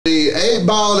mean,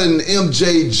 8Ball and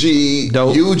MJG,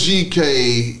 Dope.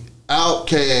 UGK,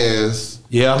 Outkast,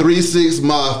 yeah, 3-6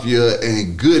 Mafia,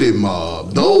 and Goodie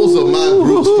Mobb. Those are my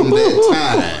groups from that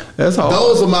time. That's hard.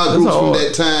 Those are my groups from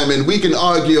that time, and we can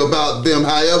argue about them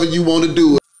however you want to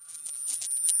do it.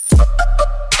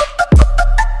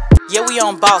 Yeah, we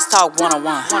on Boss Talk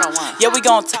 101. Yeah, we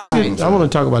gonna talk. I want to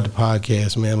talk about the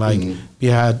podcast, man. Like,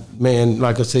 man,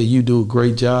 like I said, you do a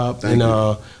great job. Thank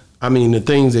you. I mean, the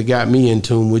things that got me in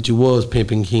tune with you was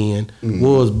Pimpin' Ken,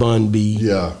 was Bun B,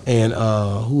 and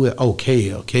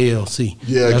KLC.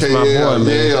 Yeah, that's KL, my boy,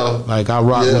 man. Yeah. Like I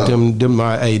rock with them.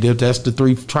 That's the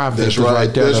three trifectas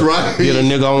right there. That's right. Get a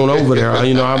nigga on over there.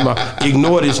 You know, I'm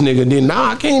ignore this nigga. Then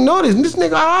I can't ignore this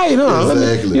nigga. All right, huh?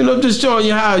 Exactly. Let me, just showing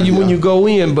you how when you go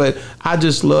in. But I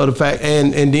just love the fact,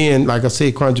 and then like I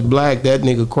said, Crunchy Black, that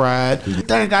nigga cried. The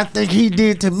thing I think he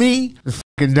did to me.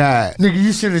 Died. Nigga,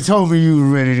 you should have told me you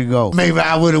were ready to go. Maybe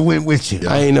I would have went with you.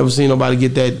 I ain't never seen nobody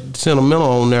get that sentimental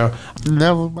on there.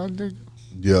 Never, my nigga.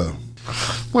 Yeah.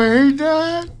 When he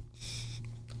died,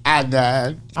 I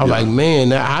died. I was like, man,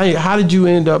 how did you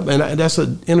end up? And that's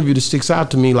an interview that sticks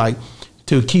out to me, like,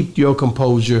 to keep your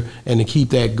composure and to keep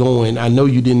that going. I know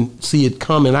you didn't see it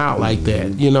coming out like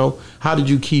that, you know? How did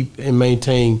you keep and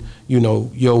maintain, you know,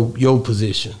 your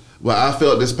position? Well, I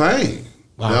felt this pain.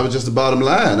 Wow. That was just the bottom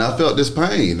line. I felt this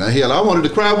pain. Hell, I wanted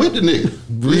to cry with the nigga.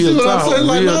 Real you see what talk, I'm saying?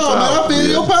 Like, no, talk. man, I feel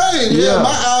your pain. Yeah, my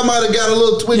eye might have got a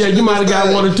little twitchy. Yeah, you might have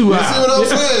got one or two eyes. You see what I'm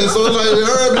saying? So it's like,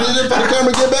 Herb, for the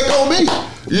camera get back on me.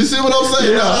 You see what I'm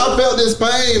saying? Yeah. I felt this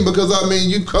pain because, I mean,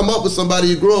 you come up with somebody,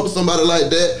 you grow up with somebody like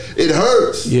that, it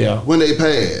hurts when they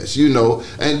pass, you know.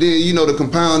 And then, you know, to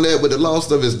compound that with the loss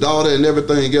of his daughter and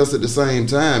everything else at the same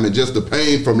time, and just the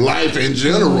pain from life in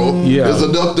general is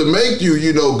enough to make you,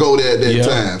 you know, go there at that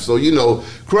time. So, you know,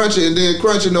 Crunchy, and then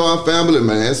Crunchy know I'm family,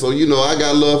 man. So, you know, I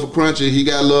got love for Crunchy. He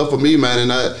got love for me,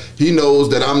 man. And he knows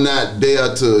that I'm not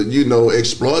there to, you know,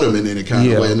 exploit him in any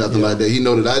kind of way or nothing like that. He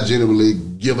know that I genuinely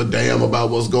give a damn about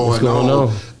what's going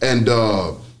on. And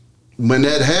when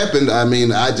that happened, I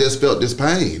mean, I just felt this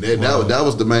pain. That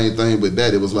was the main thing with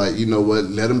that. It was like, you know what,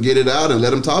 let them get it out and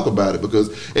let them talk about it. Because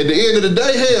at the end of the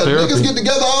day, hell, niggas get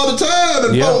together all the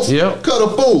time and folks cut a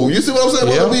fool. You see what I'm saying?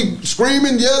 Whether we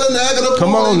screaming, yelling, acting a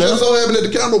fool, it just so happened that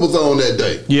the camera was on that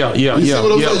day. You see what I'm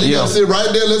saying? You got to sit right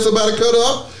there, let somebody cut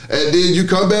up, and then you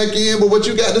come back in with what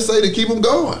you got to say to keep them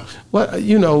going. Well,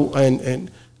 you know,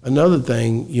 and another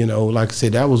thing, you know, like I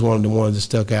said, that was one of the ones that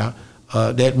stuck out.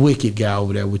 That wicked guy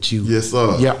over there with you. Yes,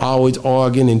 sir. Yeah, always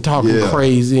arguing and talking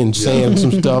crazy and saying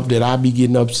some stuff that I be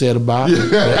getting upset about. The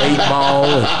 8Ball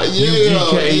and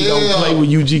UGK. Don't play with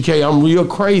UGK. I'm real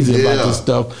crazy about this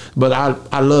stuff. But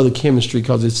I love the chemistry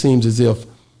because it seems as if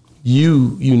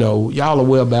you know, y'all are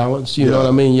well balanced. You know what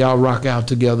I mean? Y'all rock out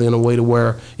together in a way to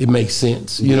where it makes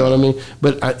sense. You know what I mean?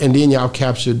 But and then y'all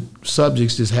captured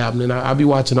subjects that's happening. I be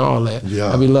watching all that.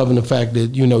 I be loving the fact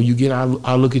that, you know, you get,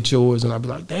 I look at yours and I be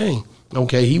like, dang.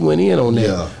 Okay, he went in on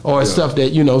that. Or stuff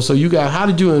that, you know, so you got, how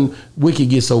did you and Wicked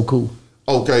get so cool?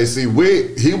 Okay, see,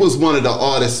 he was one of the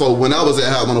artists, so when I was at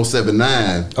Hot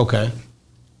 107.9,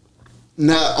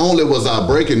 not only was I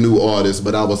breaking new artists,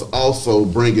 but I was also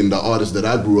bringing the artists that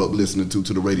I grew up listening to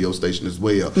the radio station as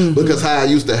well. Because how it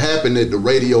used to happen at the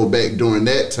radio back during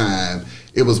that time,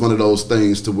 it was one of those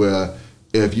things to where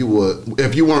if you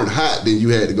weren't hot, then you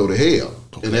had to go to hell.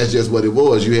 And that's just what it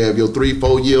was. You have your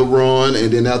 3-4 year run,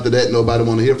 and then after that, nobody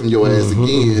want to hear from your ass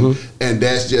again. And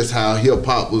that's just how hip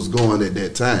hop was going at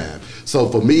that time. So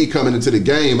for me coming into the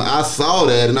game, I saw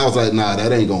that and I was like, nah,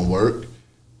 that ain't gonna work.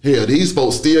 Hell, these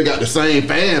folks still got the same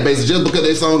fan base. Just because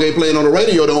their song ain't playing on the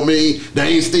radio don't mean they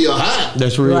ain't still hot.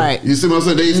 That's real. Right. You see what I'm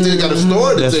saying? They still got a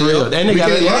story to tell. That's real. And they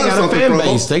got a fan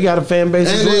base. They got a fan base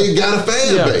as well. And they got a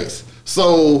fan base.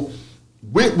 So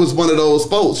Wick was one of those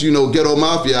folks, you know, Ghetto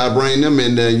Mafia, I bring them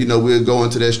in there, you know, we'll go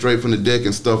into that straight from the deck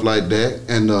and stuff like that.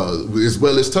 And as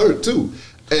well as Turk, too.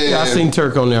 And I seen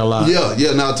Turk on there a lot.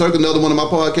 Yeah. Now, Turk, another one of my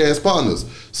podcast partners.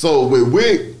 So with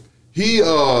Wick, he,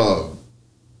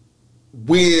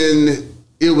 when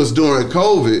it was during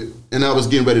COVID, and I was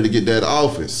getting ready to get that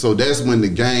office, so that's when the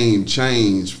game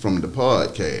changed from the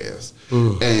podcast.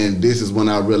 And this is when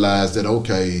I realized that,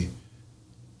 okay,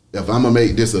 if I'm going to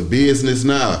make this a business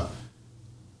now,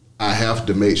 I have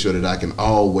to make sure that I can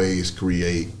always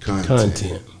create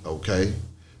content. Okay?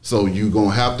 So you're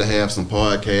going to have some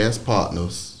podcast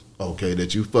partners, okay,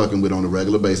 that you fucking with on a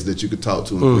regular basis that you could talk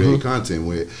to and create content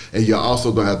with. And you're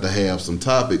also going to have some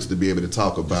topics to be able to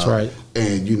talk about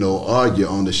and, you know, argue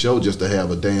on the show just to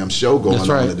have a damn show going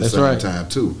on at the same time,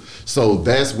 too. So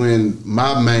that's when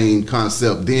my main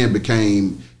concept then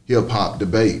became hip-hop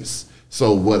debates.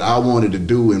 So what I wanted to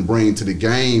do and bring to the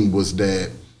game was that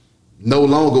no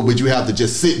longer would you have to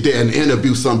just sit there and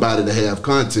interview somebody to have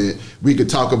content. We could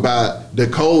talk about the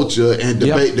culture and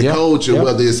debate the culture,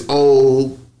 whether it's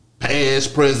old,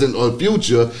 past, present, or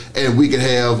future, and we could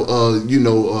have,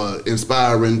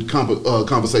 inspiring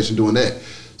conversation doing that.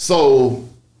 So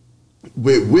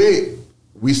with Wick,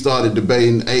 we started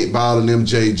debating 8Ball and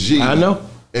MJG. I know.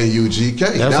 And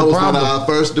UGK. That was one of our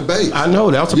first debates. I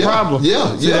know, that's a problem.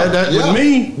 With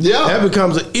me, that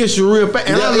becomes an issue real fast.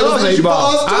 And I love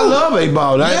 8Ball. I love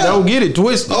 8Ball. I don't get it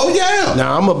twisted. Oh, yeah.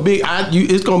 Now, I'm a big,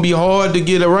 it's going to be hard to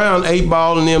get around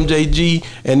 8Ball and MJG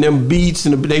and them beats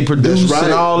and they produce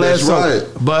and all that stuff.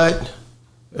 But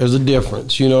there's a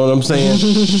difference, you know what I'm saying?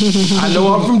 I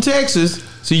know I'm from Texas.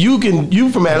 So you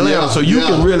from Atlanta, so you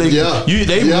can really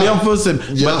Memphis,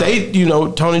 but they,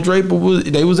 Tony Draper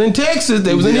they was in Texas,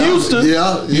 they was in Houston,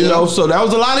 you know, so that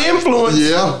was a lot of influence.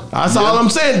 That's all I'm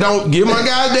saying. Don't give my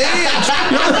guys the edge.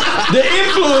 The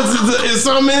influence is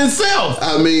something in itself.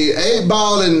 I mean,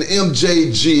 8Ball and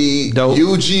MJG,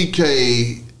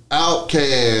 UGK,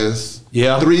 Outkast.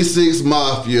 3-6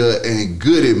 Mafia and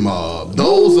Goodie Mobb.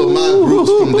 Those are my groups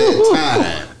from that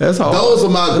time. That's hard. Those are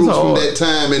my groups from that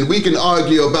time, and we can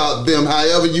argue about them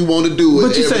however you want to do it.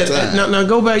 But you said now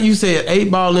go back. You said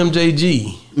 8Ball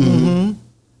MJG.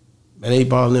 And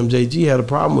 8Ball and MJG had a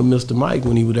problem with Mr. Mike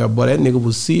when he was there, but that nigga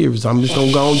was serious. I'm just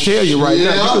gonna go and tell you right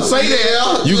now. You can say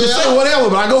that. You can say whatever,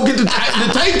 but I go get the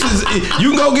tapes. You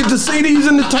can go get the CDs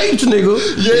and the tapes,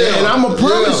 nigga. And I'm gonna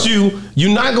promise you, you're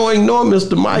not gonna ignore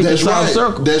Mr. Mike in South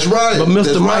Circle. That's right. But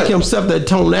Mr. Mike himself, that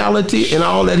tonality and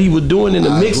all that he was doing in the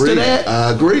mix to that,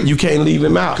 I agree. You can't leave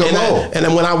him out. Come on. And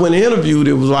then when I went and interviewed,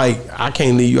 it was like, I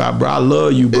can't leave you out, bro. I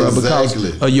love you, bro,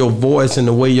 because of your voice and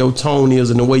the way your tone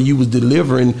is and the way you was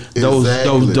delivering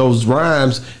those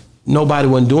rhymes. Nobody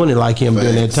wasn't doing it like him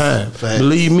during that time.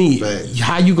 Believe me,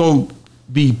 how you gonna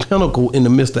be pinnacle in the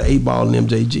midst of 8Ball and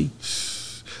MJG?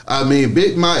 I mean,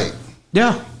 Big Mike.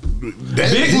 Yeah.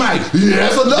 Big Mike.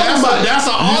 That's another Mike. That's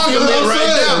an argument right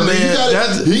there,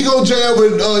 man. He gonna jam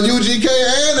with UGK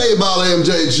and 8Ball and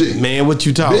MJG. Man, what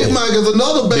you talking? Big Mike is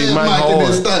another bad Mike in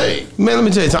this thing. Man, let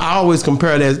me tell you, I always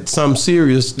compare that something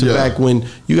serious to back when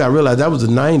you gotta realize that was the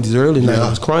 90s, early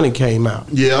 90s. Chronic came out.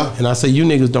 And I say, you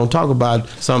niggas don't talk about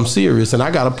something serious, and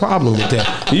I got a problem with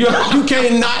that. You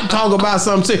can't not talk about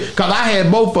something serious, because I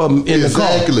had both of them in the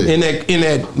car, in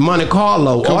that Monte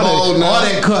Carlo, or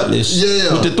that Cutlass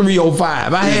with the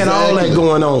 305. I had all that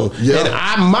going on. And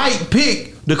I might pick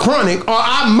the Chronic, or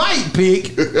I might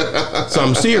pick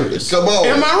something serious. Come on.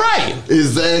 Am I right?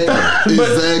 Exactly.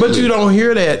 But you don't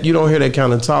hear that. You don't hear that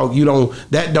kind of talk.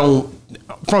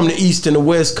 From the East and the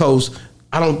West Coast,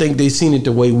 I don't think they seen it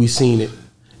the way we seen it.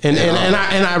 And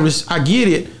I get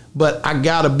it, but I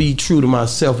gotta be true to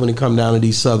myself when it come down to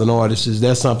these Southern artists.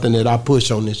 That's something that I push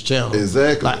on this channel.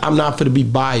 Exactly. Like, I'm not for to be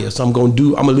biased. I'm gonna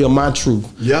live my truth.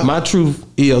 My truth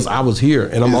is I was here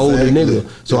and I'm an older nigga.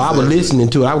 So I was listening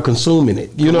to it, I was consuming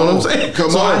it. You know what I'm saying?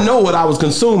 I know what I was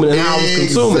consuming and how I was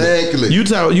consuming it.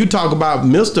 You talk about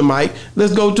Mr. Mike,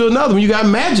 let's go to another one. You got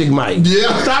Magic Mike.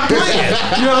 Stop playing.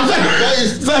 You know what I'm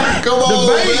saying? Come on,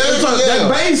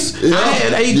 that bass, I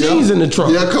had 18s in the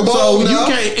trunk. So you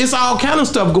can't, it's all kind of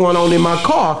stuff going on in my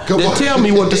car that tell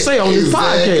me what to say on this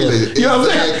podcast. You know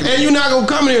what I'm saying? And you're not gonna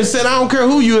come in here and say, I don't care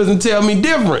who you is and tell me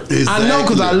different. I know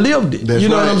because I lived it. You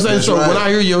know what I'm saying? So when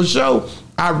I hear your show,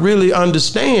 I really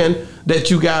understand that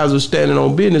you guys are standing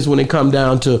on business when it come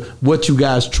down to what you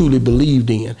guys truly believed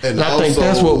in. And I think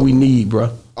that's what we need,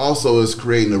 bro. Also, it's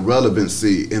creating a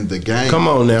relevancy in the game. Come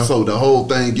on now. So the whole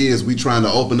thing is we trying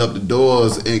to open up the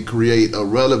doors and create a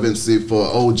relevancy for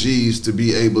OGs to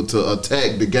be able to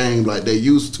attack the game like they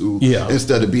used to,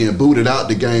 instead of being booted out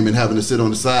the game and having to sit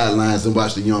on the sidelines and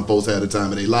watch the young folks have the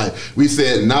time of their life. We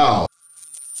said, no.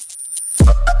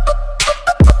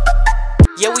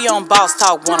 Yeah, we on Boss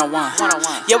Talk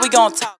 101. Yeah, we gonna talk.